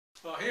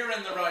Well, here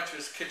in the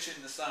writer's kitchen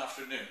this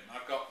afternoon,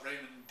 I've got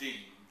Raymond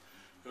Dean,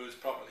 who is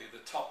probably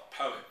the top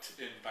poet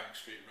in Bank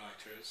Street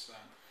Writers,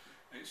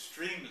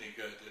 extremely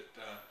good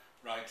at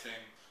writing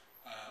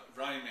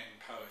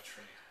rhyming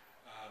poetry,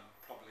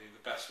 probably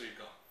the best we've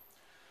got.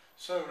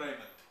 So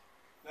Raymond,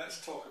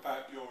 let's talk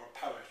about your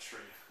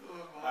poetry.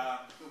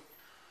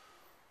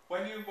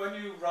 When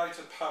you write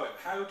a poem,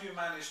 how do you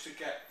manage to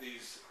get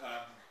these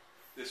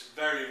this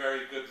very,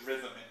 very good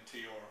rhythm into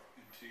your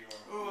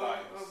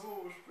lines? I've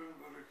always been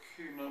very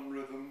keen on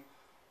rhythm.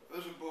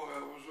 As a boy, I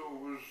was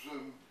always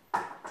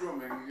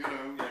drumming, you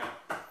know,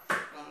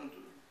 and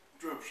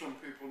drove some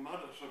people mad,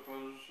 I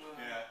suppose.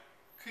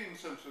 Keen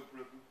sense of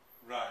rhythm.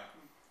 Right,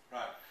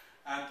 right.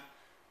 And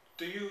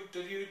do you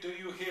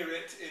hear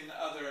it in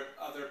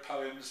other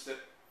poems that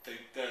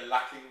they're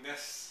lacking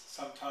this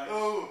sometimes?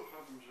 Oh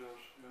heavens,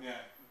 yes.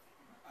 Yeah.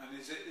 And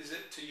is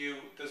it to you?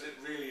 Does it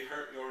really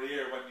hurt your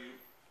ear when you?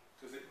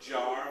 Does it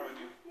jar when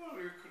you? Well,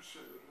 you could say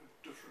there are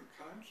different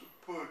kinds of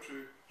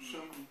poetry.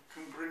 Some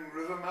can bring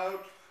rhythm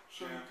out.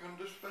 Some can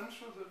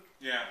dispense with it.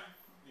 Yeah,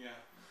 yeah,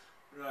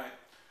 right.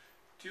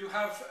 Do you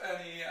have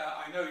any?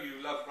 I know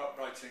you love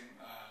writing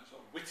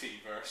sort of witty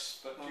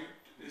verse, but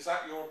is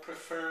that your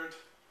preferred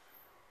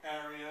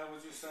area?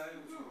 Would you say?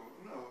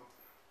 No.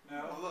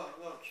 Well,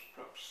 that's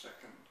perhaps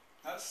second.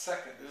 That's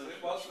second, is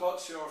it?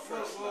 What's your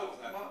first love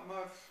then?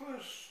 My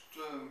first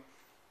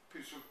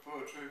piece of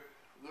poetry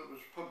that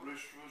was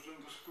published was in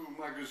the school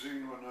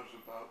magazine when I was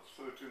about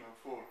 13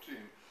 or 14.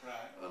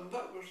 Right. And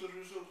that was the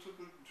result of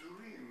a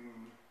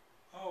dream.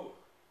 Oh,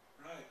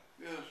 right.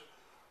 Yes.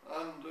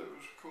 And it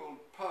was called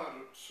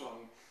Pirate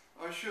Song.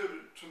 I showed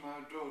it to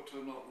my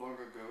daughter not long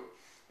ago,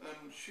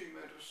 and she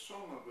made a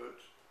song of it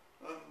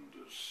and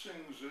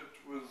sings it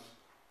with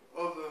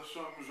other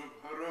songs of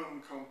her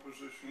own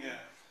composition.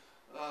 Yeah.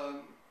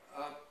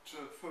 At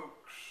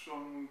folk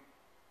song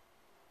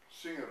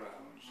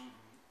sing-arounds.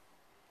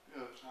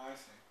 Yes. I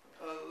see.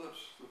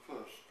 That's the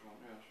first one,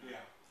 yes.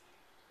 Yeah.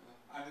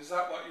 And is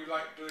that what you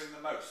like doing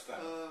the most then?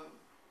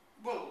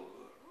 Well,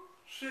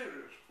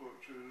 serious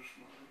poetry is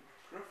my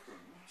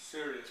preference.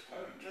 Serious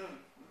poetry? Yeah.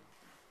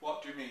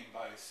 What do you mean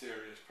by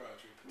serious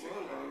poetry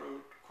particularly? Well, I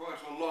wrote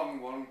quite a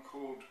long one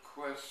called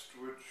Quest,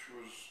 which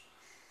was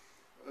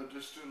a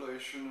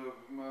distillation of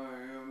my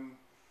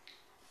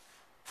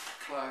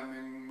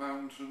climbing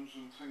mountains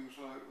and things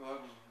like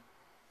that.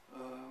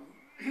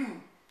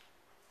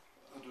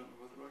 I don't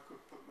know whether I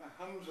could put my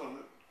hands on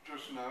it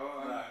just now.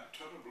 I'm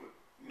terrible at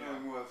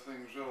knowing where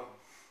things are.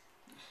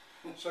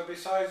 So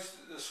besides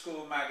the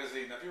school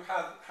magazine, have you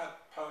had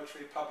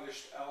poetry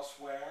published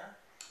elsewhere?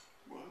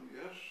 Well,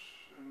 yes,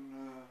 in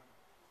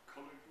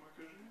college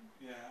magazine.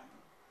 Yeah.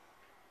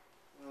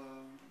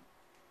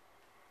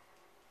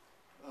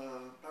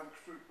 Bank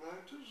Street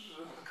Writers.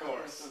 Of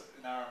course,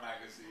 in our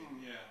magazine,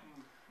 yeah.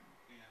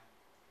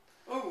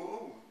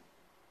 Oh,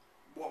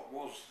 what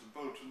was the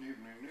Bolton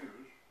Evening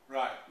News?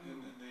 Right,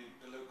 in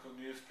the local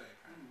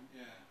newspaper.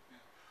 Yeah.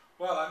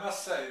 Well, I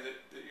must say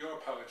that your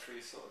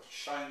poetry sort of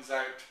shines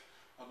out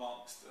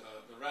amongst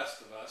the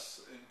rest of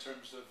us in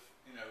terms of,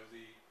 you know,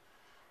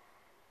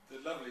 the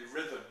lovely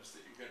rhythms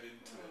that you get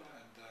into it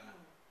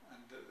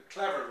and the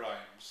clever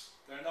rhymes.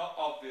 They're not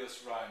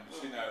obvious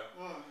rhymes, you know.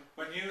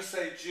 When you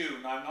say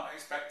June, I'm not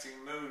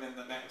expecting moon in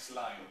the next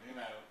line, you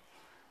know.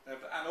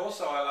 And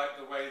also I like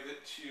the way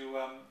that you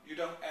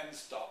don't end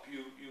stop,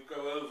 you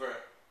go over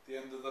the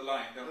end of the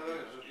line, don't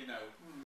you? You know.